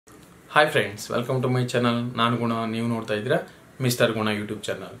Hi friends, welcome to my channel. ನಾನು ಗುಣ, ನೀವು ನೋಡ್ತಾ ಇದ್ದೀರಾ ಮಿಸ್ಟರ್ ಗುಣ ಯೂಟ್ಯೂಬ್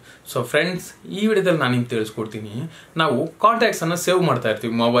ಚಾನಲ್. ಸೊ ಫ್ರೆಂಡ್ಸ್, ಈ ವಿಡಿಯೋದಲ್ಲಿ ನಾನು ನಿಮ್ಗೆ ತಿಳಿಸ್ಕೊಡ್ತೀನಿ. ನಾವು ಕಾಂಟ್ಯಾಕ್ಟ್ಸ್ ಅನ್ನು ಸೇವ್ ಮಾಡ್ತಾ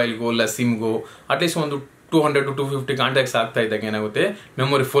ಇರ್ತೀವಿ ಮೊಬೈಲ್ಗೋ ಇಲ್ಲ ಸಿಮ್ಗೋ. ಅಟ್ಲೀಸ್ಟ್ ಒಂದು 200 to 250 ಕಾಂಟ್ಯಾಕ್ಟ್ಸ್ ಆಗ್ತಾ ಇದ್ದಾಗ ಏನಾಗುತ್ತೆ,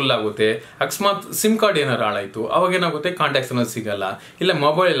 ಮೆಮೊರಿ ಫುಲ್ ಆಗುತ್ತೆ. ಅಕಸ್ಮಾತ್ ಸಿಮ್ ಕಾರ್ಡ್ ಏನಾರು ಹಾಳಾಯಿತು ಅವಾಗ ಏನಾಗುತ್ತೆ, ಕಾಂಟ್ಯಾಕ್ಟ್ಸ್ ಅನ್ನೋದು ಸಿಗಲ್ಲ. ಇಲ್ಲ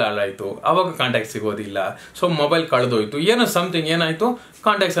ಮೊಬೈಲ್ ಹಾಳಾಯಿತು ಅವಾಗ ಕಾಂಟ್ಯಾಕ್ಟ್ ಸಿಗೋದಿಲ್ಲ. ಸೊ ಮೊಬೈಲ್ ಕಳೆದೋಯ್ತು, ಏನೋ ಸಮಥಿಂಗ್ ಏನಾಯಿತು,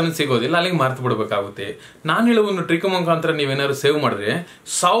 ಕಾಂಟ್ಯಾಕ್ಟ್ಸ್ ಅನ್ನೋದು ಸಿಗೋದಿಲ್ಲ, ಅಲ್ಲಿಗೆ ಮರ್ತು ಬಿಡಬೇಕಾಗುತ್ತೆ. ನಾನು ಹೇಳೋ ಒಂದು ಟ್ರಿಕ್ ಮುಖಾಂತರ ನೀವೇನಾದ್ರು ಸೇವ್ ಮಾಡಿದ್ರೆ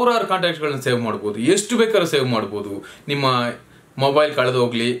ಸಾವಿರಾರು ಕಾಂಟ್ಯಾಕ್ಟ್ಸ್ಗಳನ್ನ ಸೇವ್ ಮಾಡ್ಬೋದು. ಎಷ್ಟು ಬೇಕಾದ್ರೂ ಸೇವ್ ಮಾಡ್ಬೋದು. ನಿಮ್ಮ ಮೊಬೈಲ್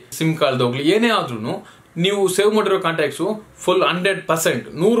ಕಳೆದೋಗ್ಲಿ, ಸಿಮ್ ಕಳೆದೋಗ್ಲಿ, ಏನೇ ಆದ್ರೂ ನೀವು ಸೇವ್ ಮಾಡಿರೋ ಕಾಂಟ್ಯಾಕ್ಟ್ಸು ಫುಲ್ 100%,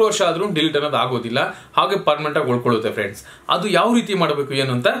 100 ವರ್ಷ ಆದ್ರೂ ಡಿಲೀಟ್ ಅನ್ನೋದು ಆಗೋದಿಲ್ಲ. ಹಾಗೆ ಪರ್ಮನೆಂಟ್ ಆಗಿ ಉಳ್ಕೊಳ್ಳುತ್ತೆ ಫ್ರೆಂಡ್ಸ್. ಅದು ಯಾವ ರೀತಿ ಮಾಡಬೇಕು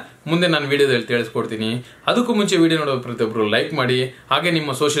ಏನು ಅಂತ ಮುಂದೆ ನಾನು ವಿಡಿಯೋದಲ್ಲಿ ತಿಳಿಸ್ಕೊಡ್ತೀನಿ. ಅದಕ್ಕೂ ಮುಂಚೆ ವಿಡಿಯೋ ನೋಡೋದು ಪ್ರತಿಯೊಬ್ಬರು ಲೈಕ್ ಮಾಡಿ, ಹಾಗೆ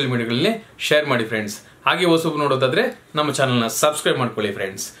ನಿಮ್ಮ ಸೋಷಿಯಲ್ ಮೀಡಿಯಾಗಳಲ್ಲಿ ಶೇರ್ ಮಾಡಿ ಫ್ರೆಂಡ್ಸ್. ಹಾಗೆ ಹೊಸಬು ನೋಡೋದಾದ್ರೆ ನಮ್ಮ ಚಾನಲ್ನ ಸಬ್ಸ್ಕ್ರೈಬ್ ಮಾಡ್ಕೊಳ್ಳಿ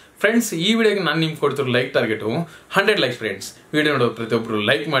ಫ್ರೆಂಡ್ಸ್. ಈ ವಿಡಿಯೋಗೆ ನಾನು ನಿಮ್ಗೆ ಕೊಡ್ತಿರೋ like target 100 likes friends. Video ನೋಡೋದು ಪ್ರತಿಯೊಬ್ಬರು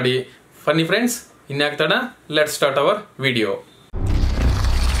ಲೈಕ್ ಮಾಡಿ. ಫನ್ನಿ ಫ್ರೆಂಡ್ಸ್, ಇನ್ಯಾಕ್ ತಡ, let's start hour video.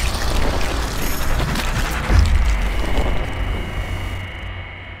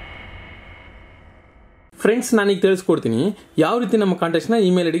 Friends, ನಾನೀಗ ತಿಳಿಸ್ಕೊಡ್ತೀನಿ ಯಾವ ರೀತಿ ನಮ್ಮ ಕಾಂಟ್ಯಾಕ್ಟ್ಸ್ನ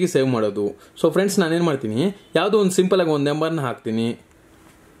ಇಮೇಲ್ ಐಡಿಗೆ ಸೇವ್ ಮಾಡೋದು. ಸೊ ಫ್ರೆಂಡ್ಸ್, ನಾನೇನು ಮಾಡ್ತೀನಿ, ಯಾವುದೋ ಒಂದು ಸಿಂಪಲ್ ಆಗಿ ಒಂದು ನಂಬರ್ನ ಹಾಕ್ತೀನಿ.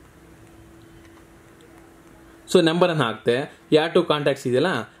 ಸೊ ನಂಬರನ್ನು ಹಾಕ್ತೆ, ಆ್ಯಡ್ ಟು ಕಾಂಟ್ಯಾಕ್ಟ್ಸ್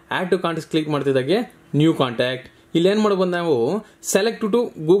ಇದೆಯಲ್ಲ, add to contacts click ಮಾಡ್ತಿದ್ದಾಗೆ new contact. ಇಲ್ಲಿ ಏನು ಮಾಡ್ಬೋದು, ನಾವು ಸೆಲೆಕ್ಟ್ ಟು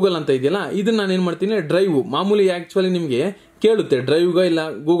ಗೂಗಲ್ ಅಂತ ಇದೆಯಲ್ಲ, ಇದನ್ನ ನಾನು ಏನು ಮಾಡ್ತೀನಿ, ಡ್ರೈವ್ ಮಾಮೂಲಿ ಆ್ಯಕ್ಚುಲಿ ನಿಮಗೆ ಕೇಳುತ್ತೆ ಡ್ರೈವ್ಗೆ ಇಲ್ಲ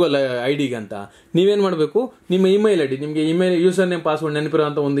ಗೂಗಲ್ ಐ ಡಿಗೆ ಅಂತ. ನೀವೇನು ಮಾಡಬೇಕು, ನಿಮ್ಮ ಇಮೇಲ್ ಐ ಡಿ, ನಿಮಗೆ ಇಮೇಲ್ ಯೂಸರ್ ನೇಮ್ ಪಾಸ್ವರ್ಡ್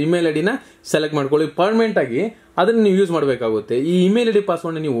ನೆನಪಿರೋಂಥ ಒಂದು ಇಮೇಲ್ ಐ ಡಿನ ಸೆಲೆಕ್ಟ್ ಮಾಡ್ಕೊಳ್ಳಿ. ಪರ್ಮನೆಂಟ್ ಆಗಿ ಅದನ್ನು ನೀವು ಯೂಸ್ ಮಾಡಬೇಕಾಗುತ್ತೆ. ಈ ಇಮೇಲ್ ಐ ಡಿ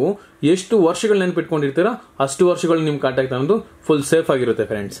ಪಾಸ್ವರ್ಡ್ನ ನೀವು ಎಷ್ಟು ವರ್ಷಗಳು ನೆನಪಿಟ್ಕೊಂಡಿರ್ತೀರೋ ಅಷ್ಟು ವರ್ಷಗಳು ನಿಮ್ಮ ಕಾಂಟ್ಯಾಕ್ಟ್ ಅನ್ನೋದು ಫುಲ್ ಸೇಫ್ ಆಗಿರುತ್ತೆ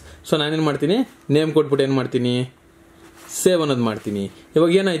ಫ್ರೆಂಡ್ಸ್. ಸೊ ನಾನೇನು ಮಾಡ್ತೀನಿ, ನೇಮ್ ಕೊಟ್ಬಿಟ್ಟು ಏನು ಮಾಡ್ತೀನಿ, ಸೇವ್ ಅನ್ನೋದು ಮಾಡ್ತೀನಿ.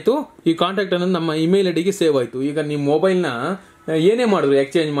 ಇವಾಗ ಏನಾಯ್ತು, ಈ ಕಾಂಟ್ಯಾಕ್ಟ್ ಅನ್ನೋದು ನಮ್ಮ ಇಮೇಲ್ ಐ ಡಿಗೆ ಸೇವ್ ಆಯಿತು. ಈಗ ನಿಮ್ಮ ಮೊಬೈಲ್ನ ಏನೇ ಮಾಡಿದ್ರು,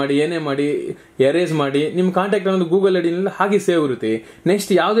 ಎಕ್ಸ್ಚೇಂಜ್ ಮಾಡಿ, ಏನೇ ಮಾಡಿ, ಎರೇಸ್ ಮಾಡಿ, ನಿಮ್ಮ ಕಾಂಟ್ಯಾಕ್ಟ್ ಅನ್ನೋದು ಗೂಗಲ್ ಐ ಡಿನಲ್ಲಿ ಹಾಗೆ ಸೇವ್ ಇರುತ್ತೆ.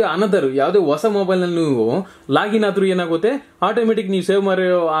 ನೆಕ್ಸ್ಟ್ ಯಾವುದೇ ಹೊಸ ಮೊಬೈಲ್ನಲ್ಲಿ ನೀವು ಲಾಗಿನ್ ಆದ್ರೂ ಏನಾಗುತ್ತೆ, ಆಟೋಮೆಟಿಕ್ ನೀವು ಸೇವ್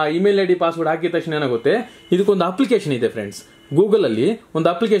ಮಾಡಿರೋ ಆ ಇಮೇಲ್ ಐ ಡಿ ಪಾಸ್ವರ್ಡ್ ಹಾಕಿದ ತಕ್ಷಣ ಏನಾಗುತ್ತೆ, ಇದಕ್ಕೊಂದು ಅಪ್ಲಿಕೇಶನ್ ಇದೆ ಫ್ರೆಂಡ್ಸ್. ಗೂಗಲ್ ಅಲ್ಲಿ ಒಂದು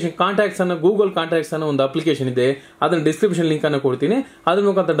ಅಪ್ಲಿಕೇಶನ್ ಗೂಗಲ್ ಕಾಂಟ್ಯಾಕ್ಟ್ಸ್ ಅನ್ನೋ ಒಂದು ಅಪ್ಲಿಕೇಶನ್ ಇದೆ. ಅದನ್ನ ಡಿಸ್ಕ್ರಿಪ್ಷನ್ ಲಿಂಕ್ ಅನ್ನು ಕೊಡ್ತೀನಿ, ಅದ್ರ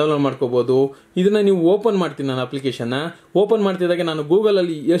ಮುಖಾಂತರ ಡೌನ್ಲೋಡ್ ಮಾಡ್ಕೋಬಹುದು. ಇದನ್ನ ನೀವು ಓಪನ್ ಮಾಡ್ತೀನಿ. ನಾನು ಅಪ್ಲಿಕೇಶನ್ ಓಪನ್ ಮಾಡ್ತಿದ್ದಾಗ ನಾನು ಗೂಗಲ್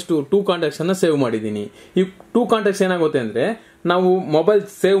ಅಲ್ಲಿ ಎಷ್ಟು 2 ಕಾಂಟ್ಯಾಕ್ಟ್ಸ್ ಅನ್ನ ಸೇವ್ ಮಾಡಿದ್ದೀನಿ. ಈ 2 ಕಾಂಟ್ಯಾಕ್ಟ್ಸ್ ಏನಾಗುತ್ತೆ ಅಂದ್ರೆ, ನಾವು ಮೊಬೈಲ್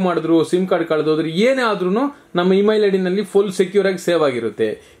ಸೇವ್ ಮಾಡಿದ್ರು, ಸಿಮ್ ಕಾರ್ಡ್ ಕಳೆದೋದ್ರೆ, ಏನೇ ಆದ್ರೂ ನಮ್ಮ ಇಮೇಲ್ ಐ ಡಿನಲ್ಲಿ ಫುಲ್ ಸೆಕ್ಯೂರ್ ಆಗಿ ಸೇವ್ ಆಗಿರುತ್ತೆ.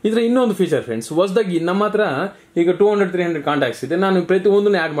 ಇದ್ರ ಇನ್ನೊಂದು ಫೀಚರ್ ಫ್ರೆಂಡ್ಸ್, ಹೊಸದಾಗಿ ನಮ್ಮ ಹತ್ರ ಈಗ 200-300 ಕಾಂಟ್ಯಾಕ್ಟ್ಸ್ ಇದೆ. ನಾನು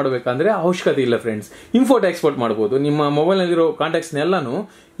ಪ್ರತಿಯೊಂದನ್ನು ಆಡ್ ಮಾಡಬೇಕಂದ್ರೆ ಅವಶ್ಯಕತೆ ಇಲ್ಲ ಫ್ರೆಂಡ್ಸ್. ಇಂಪೋರ್ಟ್ ಎಕ್ಸ್ಪೋರ್ಟ್ ಮಾಡಬಹುದು. ನಿಮ್ಮ ಮೊಬೈಲ್ ನಲ್ಲಿರೋ ಕಾಂಟ್ಯಾಕ್ಟ್ಸ್ನೆಲ್ಲಾನು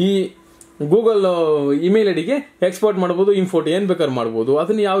ಈ ಗೂಗಲ್ ಇಮೇಲ್ ಐಡಿಗೆ ಎಕ್ಸ್ಪೋರ್ಟ್ ಮಾಡಬಹುದು, ಇಂಪೋರ್ಟ್ ಏನ್ ಬೇಕಾದ್ರೂ ಮಾಡಬಹುದು.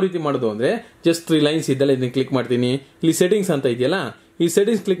 ಅದನ್ನ ಯಾವ ರೀತಿ ಮಾಡೋದು ಅಂದ್ರೆ, ಜಸ್ಟ್ 3 ಲೈನ್ಸ್ ಇದ್ದಲ್ಲ, ಇದನ್ನ ಕ್ಲಿಕ್ ಮಾಡ್ತೀನಿ. ಇಲ್ಲಿ ಸೆಟ್ಟಿಂಗ್ಸ್ ಅಂತ ಇದೆಯಲ್ಲ, ಈ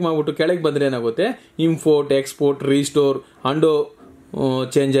ಸೆಟ್ಟಿಂಗ್ಸ್ ಕ್ಲಿಕ್ ಮಾಡ್ಬಿಟ್ಟು ಕೆಳಗೆ ಬಂದ್ರೆ ಏನಾಗುತ್ತೆ, import, export, restore, ಅಂಡೋ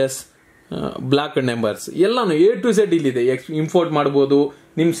changes, block numbers ಎಲ್ಲಾನು A to Z ಇಲ್ಲಿದೆ. ಇಂಪೋರ್ಟ್ ಮಾಡಬಹುದು,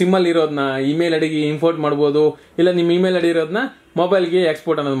 ನಿಮ್ಮ ಸಿಮ್ಮಲ್ಲಿ ಇರೋದನ್ನ ಇಮೇಲ್ ಐಡಿಗೆ ಇಂಪೋರ್ಟ್ ಮಾಡಬಹುದು, ಇಲ್ಲ ನಿಮ್ಮ ಇಮೇಲ್ ಐಡಿ ಇರೋದನ್ನ ಮೊಬೈಲ್ಗೆ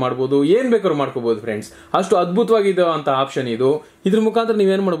ಎಕ್ಸ್ಪೋರ್ಟ್ ಅನ್ನೋದು ಮಾಡಬಹುದು. ಏನ್ ಬೇಕಾದ್ರೂ ಮಾಡ್ಕೋಬಹುದು ಫ್ರೆಂಡ್ಸ್. ಅಷ್ಟು ಅದ್ಭುತವಾಗಿದೆ ಅಂತ ಆಪ್ಷನ್ ಇದು. ಇದ್ರ ಮುಖಾಂತರ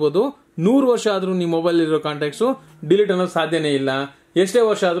ನೀವೇನ್ ಮಾಡಬಹುದು, 100 ವರ್ಷ ಆದ್ರೂ ನಿಮ್ಮ ಮೊಬೈಲ್ ಇರೋ ಕಾಂಟ್ಯಾಕ್ಟ್ಸ್ ಡಿಲೀಟ್ ಅನ್ನೋದು ಸಾಧ್ಯನೇ ಇಲ್ಲ. ಎಷ್ಟೇ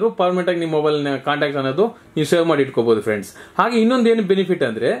ವರ್ಷ ಆದ್ರೂ ಪರ್ಮನೆಂಟ್ ಆಗಿ ನಿಮ್ಮ ಮೊಬೈಲ್ ಕಾಂಟ್ಯಾಕ್ಟ್ ಅನ್ನೋದು ನೀವು ಸೇವ್ ಮಾಡಿ ಇಟ್ಕೋಬಹುದು ಫ್ರೆಂಡ್ಸ್. ಹಾಗೆ ಇನ್ನೊಂದು ಏನು ಬೆನಿಫಿಟ್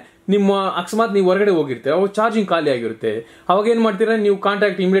ಅಂದ್ರೆ, ನಿಮ್ಮ ಅಕಸ್ಮಾತ್ ನೀವು ಹೊರಗಡೆ ಹೋಗಿರ್ತೀರ, ಅವಾಗ ಚಾರ್ಜಿಂಗ್ ಖಾಲಿ ಆಗಿರುತ್ತೆ. ಅವಾಗ ಏನ್ ಮಾಡ್ತೀರಾ, ನೀವು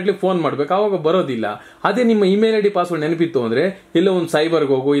ಕಾಂಟ್ಯಾಕ್ಟ್ ಇಮಿಡಿಯೇಟ್ಲಿ ಫೋನ್ ಮಾಡ್ಬೇಕು, ಅವಾಗ ಬರೋದಿಲ್ಲ. ಅದೇ ನಿಮ್ಮ ಇಮೇಲ್ ಐ ಡಿ ಪಾಸ್ವರ್ಡ್ ನೆನಪಿತ್ತು ಅಂದ್ರೆ, ಇಲ್ಲ ಒಂದು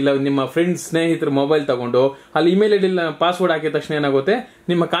ಸೈಬರ್ಗೆ ಹೋಗು, ಇಲ್ಲ ನಿಮ್ಮ ಫ್ರೆಂಡ್ಸ್ ಸ್ನೇಹಿತರ ಮೊಬೈಲ್ ತಗೊಂಡು ಅಲ್ಲಿ ಇಮೇಲ್ ಐ ಡಿ ಪಾಸ್ವರ್ಡ್ ಹಾಕಿದ ತಕ್ಷಣ ಏನಾಗುತ್ತೆ,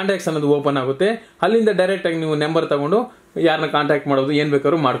 ನಿಮ್ಮ ಕಾಂಟ್ಯಾಕ್ಟ್ಸ್ ಅನ್ನೋದು ಓಪನ್ ಆಗುತ್ತೆ. ಅಲ್ಲಿಂದ ಡೈರೆಕ್ಟ್ ಆಗಿ ನೀವು ನಂಬರ್ ತಗೊಂಡು ಯಾರನ್ನ ಕಾಂಟ್ಯಾಕ್ಟ್ ಮಾಡೋದು, ಏನ್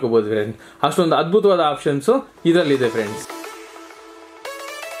ಬೇಕಾದ್ರೂ ಮಾಡ್ಕೋಬಹುದು ಫ್ರೆಂಡ್ಸ್. ಅಷ್ಟೊಂದು ಅದ್ಭುತವಾದ ಆಪ್ಷನ್ಸ್ ಇದರಲ್ಲಿದೆ ಫ್ರೆಂಡ್ಸ್.